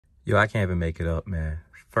Yo, I can't even make it up, man.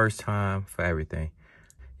 First time for everything.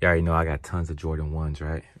 You already know I got tons of Jordan 1s,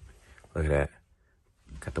 right? Look at that.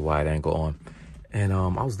 Got the wide angle on. And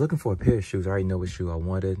I was looking for a pair of shoes. I already know what shoe I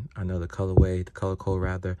wanted. I know the colorway, the color code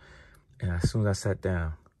rather. And as soon as I sat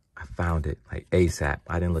down, I found it like ASAP.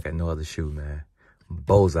 I didn't look at no other shoe, man.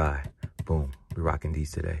 Bullseye. Boom. We're rocking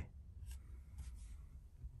these today.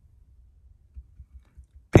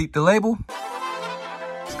 Peep the label.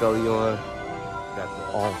 Scully on. Got the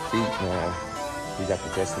all feet, man. We got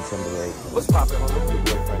the Justin Timberlake. What's poppin' on the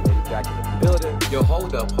boyfriend, Nitty back in the building? Yo,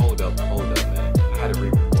 hold up, man. I had to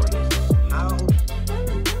re-record this. How?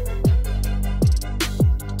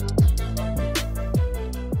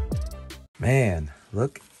 Man,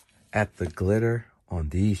 look at the glitter on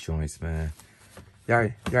these joints, man. You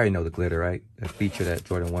already know the glitter, right? The feature that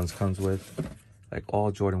Jordan 1s comes with. Like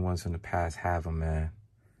all Jordan 1s in the past have them, man.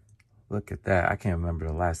 Look at that. I can't remember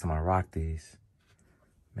the last time I rocked these.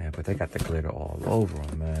 Man, but they got the glitter all over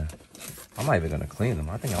them, man. I'm not even going to clean them.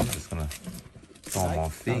 I think I'm just going to throw them on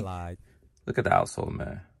feet. Look at the outsole,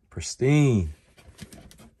 man. Pristine.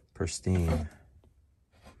 Pristine.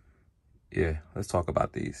 Yeah, let's talk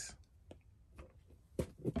about these.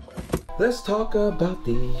 Let's talk about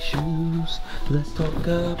these shoes. Let's talk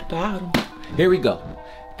about them. Here we go.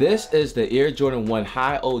 This is the Air Jordan 1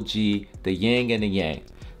 High OG, the Yang and the Yang.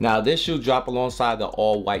 Now, this shoe dropped alongside the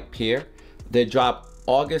all-white pair. They dropped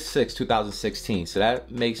August 6, 2016. So that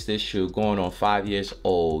makes this shoe going on 5 years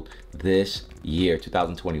old this year,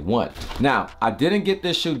 2021. Now, I didn't get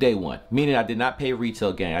this shoe day one, meaning I did not pay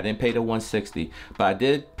retail gang. I didn't pay the 160, but I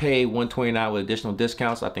did pay 129 with additional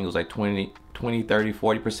discounts. I think it was like 20, 30,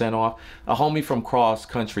 40% off. A homie from cross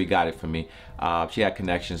country got it for me. She had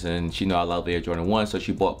connections and she know I love Air Jordan 1, so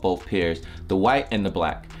she bought both pairs, the white and the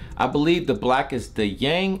black. I believe the black is the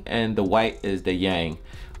Yang and the white is the Yang.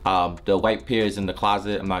 The white pair is in the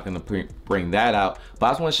closet. I'm not gonna bring that out, but I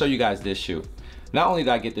just wanna show you guys this shoe. Not only did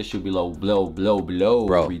I get this shoe below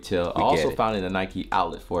retail, I also found it in a Nike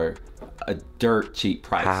outlet for a dirt cheap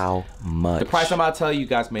price. How much? The price I'm about to tell you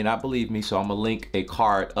guys may not believe me, so I'm gonna link a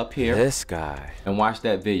card up here. This guy. And watch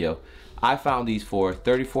that video. I found these for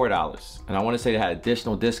 $34, and I want to say they had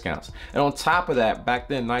additional discounts. And on top of that, back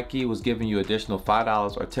then Nike was giving you additional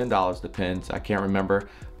 $5 or $10, depends. I can't remember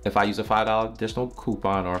if I use a $5 additional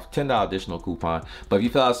coupon or a $10 additional coupon. But if you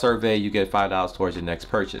fill out a survey, you get $5 towards your next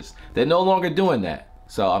purchase. They're no longer doing that.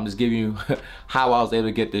 So I'm just giving you how I was able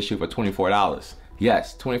to get this shoe for $24.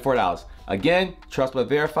 Yes, $24. Again, trust but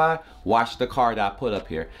verify. Watch the card that I put up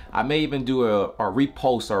here. I may even do a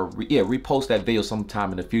repost or repost that video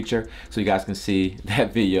sometime in the future so you guys can see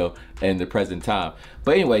that video in the present time.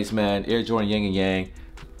 But anyways, man, Air Jordan Yang and Yang,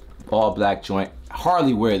 all black joint.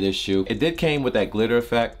 Hardly wear this shoe. It did came with that glitter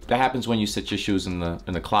effect. That happens when you sit your shoes in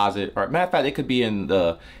the closet. Or matter of fact, it could be in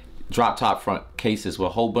the drop top front cases with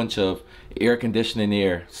a whole bunch of air conditioning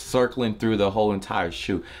air circling through the whole entire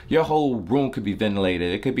shoe. Your whole room could be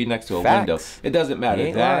ventilated. It could be next to a window. It doesn't matter.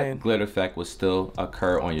 That glitter effect will still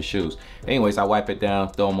occur on your shoes. Anyways, I wipe it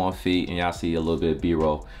down, throw them on feet, and y'all see a little bit of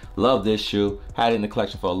B-roll. Love this shoe. Had it in the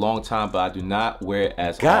collection for a long time, but I do not wear it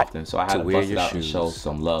as often, so I had to bust it out and show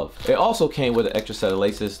some love. It also came with an extra set of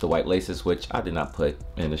laces, the white laces, which I did not put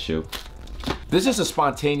in the shoe. This is a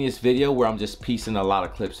spontaneous video where I'm just piecing a lot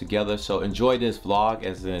of clips together, so enjoy this vlog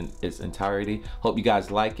as in its entirety. Hope you guys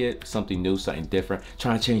like it. Something new, something different.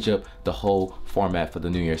 Trying to change up the whole format for the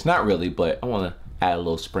New Year's. Not really, but I want to add a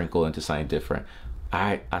little sprinkle into something different. All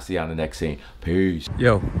right, I'll see you on the next scene. Peace.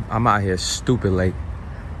 Yo, I'm out here stupid late.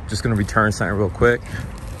 Just gonna return something real quick.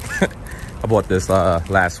 I bought this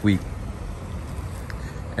last week,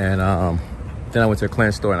 and then I went to a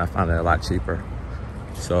clearance store and I found it a lot cheaper.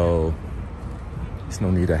 So there's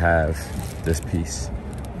no need to have this piece.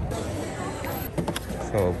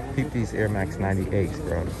 So peep these Air Max 98s,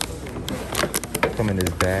 bro. Come in this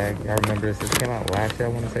bag. Y'all remember this? This came out last year,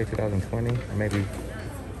 I want to say 2020, or maybe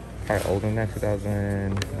probably older than that,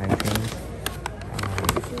 2019.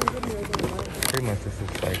 Pretty much this is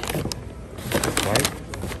like this white.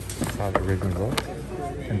 That's how they originally look.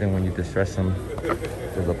 And then when you distress them,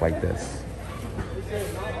 they look like this.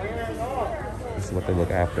 This is what they look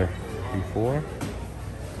after. Before,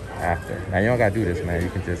 after. Now you don't gotta do this, man. You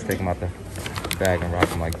can just take them out the bag and rock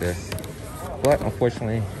them like this. But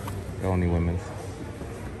unfortunately, they're only women's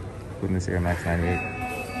Air Max 98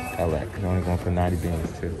 LX. They're only going for 90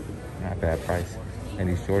 beans too. Not a bad price. And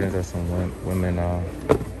these Jordans are some women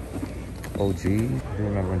OG. I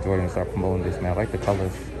remember when Jordan started promoting this, man. I like the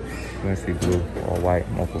colors. Linseed blue, all white,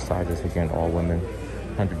 multiple sizes. Again, all women.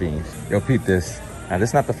 100 beans. Yo, peep this. Now,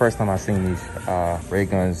 this is not the first time I've seen these ray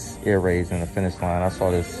guns ear raised in the finish line. I saw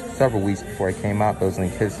this several weeks before it came out. Those in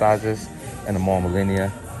kid sizes in the Mall Millennia.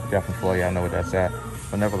 If y'all from Florida, y'all know what that's at.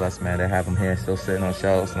 But nevertheless, man, they have them here still sitting on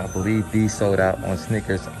shelves. And I believe these sold out on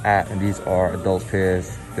Sneakers app. And these are adult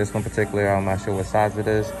pairs. This one particular, I'm not sure what size it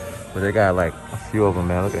is. But they got like a few of them,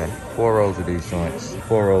 man. Look at that. 4 rows of these joints.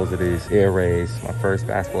 4 rows of these ear raised. My first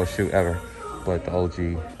basketball shoe ever. But the OG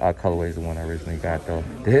colorway is the one I originally got, though.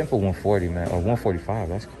 They're hitting for 140, man. Or 145.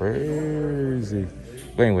 That's crazy.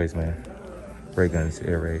 But anyways, man. Ray guns,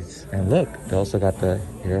 ear raised. And look, they also got the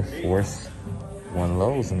Air Force One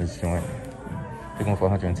lows in this joint. They're going for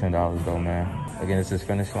 $110 though, man. Again, this is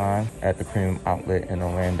Finish Line at the Premium Outlet in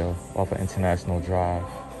Orlando off of International Drive.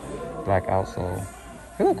 Black outsole.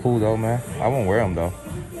 They look cool though, man. I won't wear them though.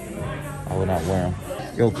 I will not wear them.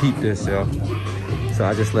 Yo, peep this, yo. So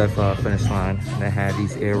I just left Finish Line and they had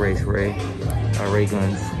these air race ray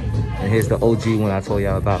guns. And here's the OG one I told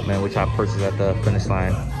y'all about, man, which I purchased at the Finish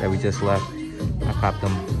Line that we just left. I copped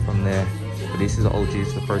them from there. But this is the OG.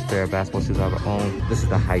 It's the first pair of basketball shoes I ever owned. This is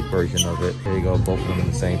the hype version of it. There you go, both of them in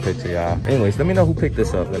the same picture, y'all. Anyways, let me know who picked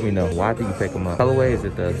this up. Let me know. Why did you pick them up? Colorway? Is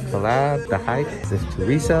it the collab? The hype? Is this to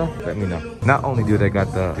resell? Let me know. Not only do they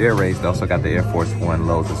got the Air Rays, they also got the Air Force One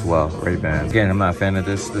lows as well. Ray-Bans. Again, I'm not a fan of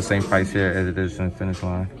this. The same price here as it is in Finish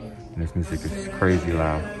Line. And this music is crazy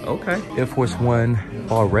loud. Okay. Air Force One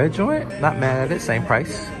all red joint. Not mad at it. Same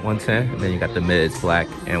price. 110. And then you got the mids, black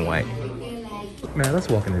and white. Man, let's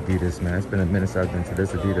walk in Adidas, man. It's been a minute since I've been to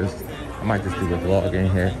this Adidas. I might just do a vlog in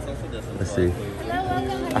here. Let's see.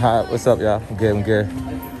 Hi, what's up, y'all? I'm good.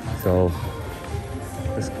 So,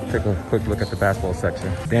 let's take a quick look at the basketball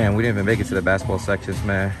section. Damn, we didn't even make it to the basketball sections,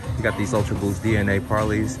 man. You got these Ultra Boost DNA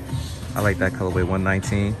Parleys. I like that colorway,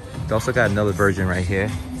 119. They also got another version right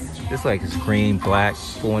here. This like is green, black,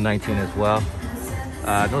 for 119 as well.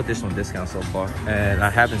 No additional discount so far. And I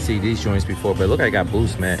haven't seen these joints before, but look, I got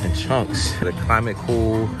Boost, man, in chunks. The Climate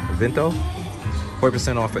Cool Vento,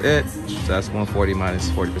 40% off of it. So that's 140 minus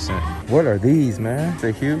 40%. What are these, man? It's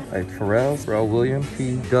a Hue, like Pharrell Williams,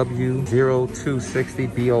 PW0260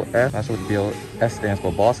 BOF. Not sure what the BOS stands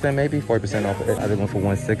for. Boston, maybe? 40% off of it. I did one for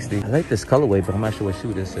 160. I like this colorway, but I'm not sure what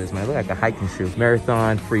shoe this is, man. Look like a hiking shoe.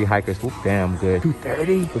 Marathon free hikers. Whoop, damn good.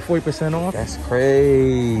 230 for 40% off? That's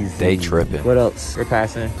crazy. They tripping. What else? We're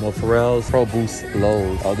passing more Pharrell's Pro Boost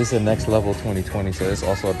lows. Oh, this is a next level 2020, so it's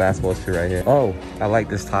also a basketball shoe right here. Oh, I like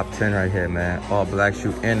this top 10 right here, man. All black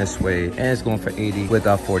shoe and a suede. And it's going for 80 with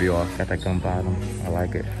 40 off. Got that gum bottom. I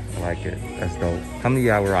like it. That's dope. How many of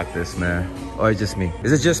y'all would rock this, man? Or just me?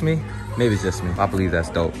 Is it just me? Maybe it's just me. I believe that's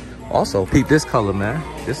dope. Also, peep this color, man.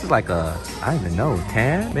 This is like a, I don't even know,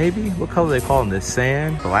 tan, maybe? What color they calling this?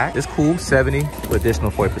 Sand? Black? It's cool, 70 with additional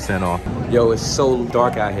 40% off. Yo, it's so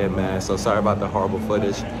dark out here, man. So sorry about the horrible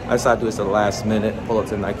footage. I decided to do this at the last minute. Pull up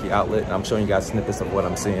to the Nike outlet, and I'm showing you guys snippets of what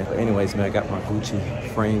I'm seeing. But anyways, man, I got my Gucci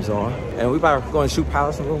frames on. And we about to go in Shoe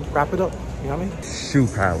Palace and we'll wrap it up. You know what I mean? Shoe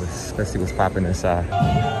Palace. Let's see what's popping inside.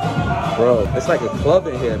 Bro, it's like a club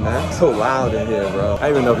in here, man. It's so loud in here, bro. I don't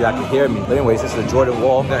even know if y'all can hear me. But anyways, this is the Jordan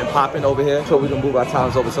wall. Nothing popping over here. So we can move our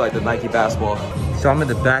towns over to like the Nike basketball. So I'm in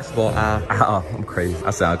the basketball aisle. I'm crazy. I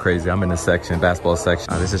sound crazy. I'm in the section, basketball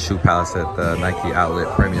section. This is Shoe Palace at the Nike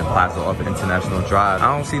Outlet Premium Plaza off of International Drive.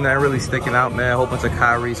 I don't see nothing really sticking out, man. A whole bunch of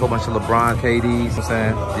Kyrie's, whole bunch of LeBron, KD's, you know what I'm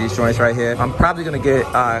saying? These joints right here. I'm probably gonna get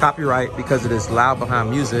copyright because it is loud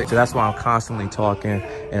behind music. So that's why I'm constantly talking,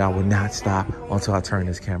 and I will not stop until I turn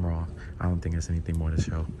this camera off. I don't think there's anything more to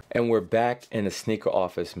show. And we're back in the sneaker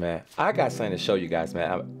office, man. I got something to show you guys,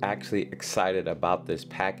 man. I'm actually excited about this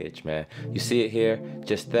package, man. You see it here,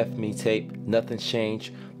 just theft me tape, nothing's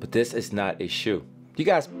changed, but this is not a shoe. You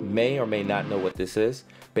guys may or may not know what this is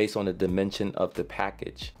based on the dimension of the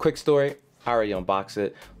package. Quick story, I already unboxed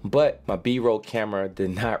it, but my B-roll camera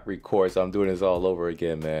did not record, so I'm doing this all over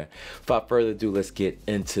again, man. Without further ado, let's get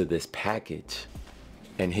into this package.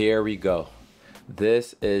 And here we go.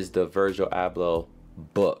 This is the Virgil Abloh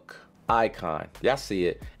book icon. Y'all see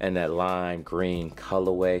it in that lime green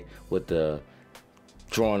colorway with the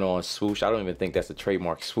drawn on swoosh. I don't even think that's a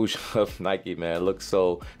trademark swoosh of Nike, man. It looks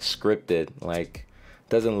so scripted, like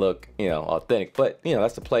doesn't look, you know, authentic, but you know,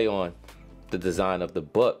 that's the play on the design of the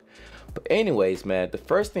book. But anyways, man, the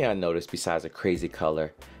first thing I noticed besides a crazy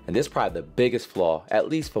color, and this is probably the biggest flaw, at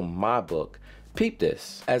least for my book, peep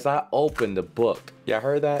this. As I open the book, y'all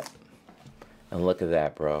heard that? And look at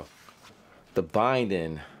that, bro. The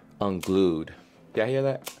binding unglued. Y'all hear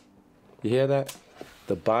that? You hear that?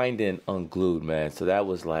 The binding unglued, man. So that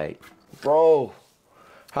was like, bro,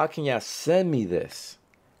 how can y'all send me this?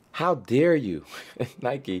 How dare you?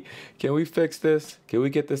 Nike, can we fix this? Can we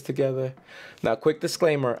get this together? Now, quick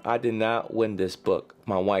disclaimer, I did not win this book.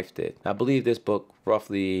 My wife did. I believe this book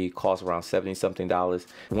roughly cost around $70-something.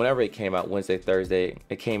 Whenever it came out, Wednesday, Thursday,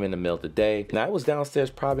 it came in the middle of the day. Now, it was downstairs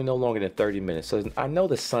probably no longer than 30 minutes. So I know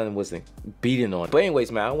the sun wasn't beating on it. But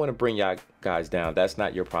anyways, man, I don't want to bring y'all guys down. That's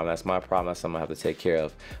not your problem. That's my problem. That's something I have to take care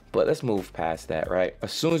of. But let's move past that, right?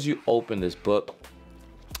 As soon as you open this book,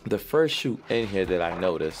 the first shoe in here that I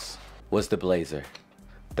noticed was the blazer.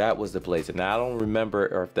 That was the blazer. Now, I don't remember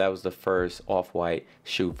or if that was the first off-white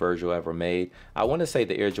shoe Virgil ever made. I want to say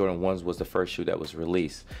the Air Jordan 1s was the first shoe that was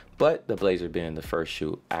released, but the blazer being the first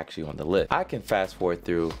shoe actually on the list. I can fast forward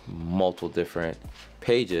through multiple different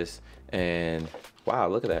pages and wow,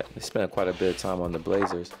 look at that. They spent quite a bit of time on the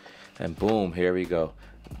blazers and boom, here we go.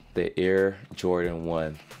 The Air Jordan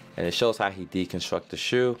 1. And it shows how he deconstructed the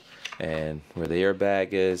shoe and where the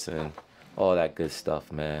airbag is and all that good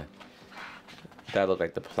stuff, man. That looked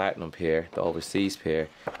like the platinum pair, the overseas pair,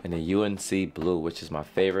 and the UNC blue, which is my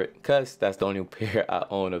favorite because that's the only pair I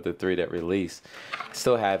own of the 3 that released.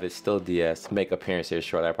 Still have it, still DS. Make appearance here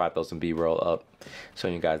short. I probably throw some B-roll up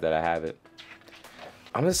showing you guys that I have it.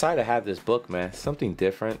 I'm excited to have this book, man. Something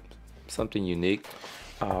different, something unique.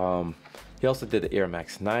 He also did the Air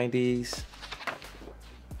Max 90s.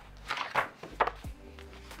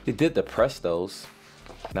 He did the Prestos.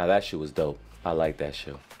 Now that shoe was dope. I like that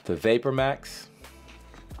shoe. The Vapor Max.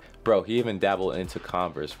 Bro, he even dabbled into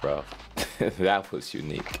Converse, bro. That was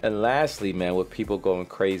unique. And lastly, man, with people going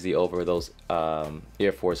crazy over those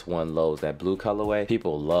Air Force One lows, that blue colorway,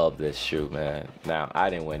 people love this shoe, man. Now,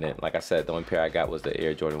 I didn't win it. Like I said, the only pair I got was the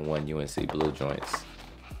Air Jordan 1 UNC blue joints.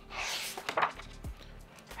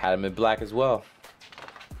 Had them in black as well.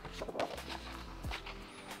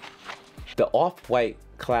 The off-white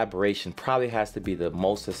collaboration probably has to be the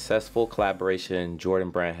most successful collaboration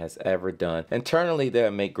Jordan Brand has ever done. Internally, they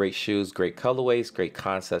make great shoes, great colorways, great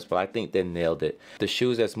concepts, but I think they nailed it. The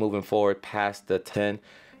shoes that's moving forward past the 10,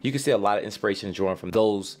 you can see a lot of inspiration drawn from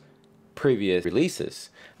those previous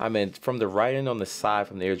releases. I mean, from the writing on the side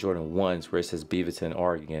from the Air Jordan 1s where it says Beaverton,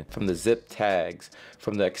 Oregon, from the zip tags,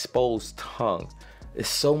 from the exposed tongue. There's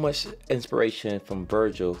so much inspiration from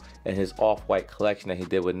Virgil and his off-white collection that he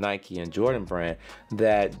did with Nike and Jordan Brand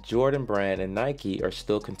that Jordan Brand and Nike are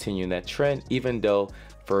still continuing that trend, even though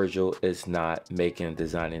Virgil is not making and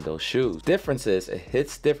designing those shoes. Difference is it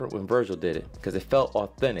hits different when Virgil did it because it felt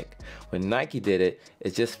authentic. When Nike did it,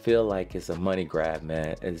 it just feel like it's a money grab,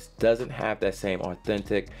 man. It doesn't have that same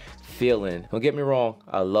authentic feeling. Don't get me wrong,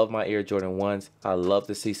 I love my Air Jordan 1s. I love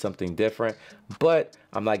to see something different, but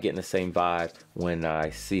I'm not getting the same vibe when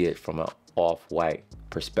I see it from an off-white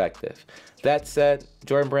perspective. That said,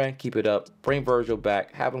 Jordan Brand, keep it up. Bring Virgil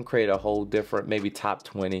back. Have him create a whole different, maybe top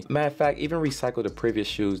 20. Matter of fact, even recycle the previous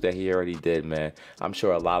shoes that he already did, man. I'm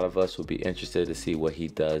sure a lot of us will be interested to see what he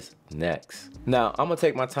does next. Now, I'm gonna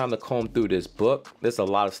take my time to comb through this book. There's a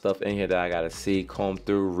lot of stuff in here that I gotta see, comb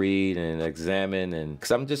through, read, and examine, and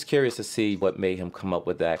because I'm just curious to see what made him come up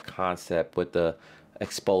with that concept with the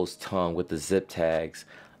exposed tongue, with the zip tags,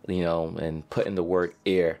 you know, and putting the word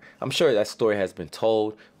air. I'm sure that story has been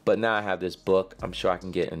told, but now I have this book. I'm sure I can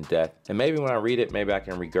get in depth. And maybe when I read it, maybe I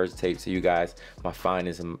can regurgitate to you guys my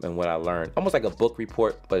findings and what I learned. Almost like a book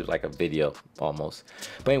report, but it's like a video almost.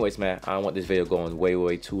 But anyways, man, I don't want this video going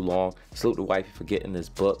way too long. Salute the wifey for getting this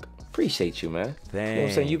book. Appreciate you, man. You know what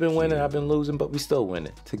I'm saying? You've been winning, I've been losing, but we still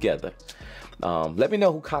winning together. Let me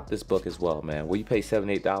know who copped this book as well, man. Will you pay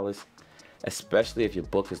 $7, $8? Especially if your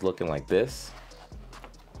book is looking like this.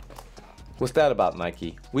 What's that about,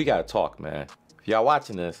 Nike? We gotta talk, man. If y'all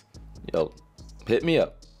watching this, yo, hit me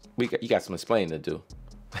up. You got some explaining to do.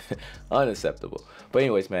 Unacceptable. But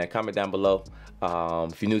anyways, man, comment down below.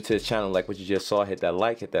 If you're new to this channel, like what you just saw, hit that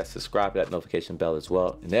like, hit that subscribe, hit that notification bell as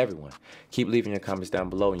well. And everyone, keep leaving your comments down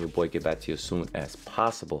below and your boy get back to you as soon as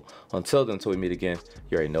possible. Until then, until we meet again,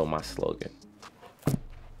 you already know my slogan.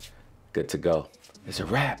 Good to go. It's a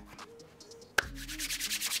wrap.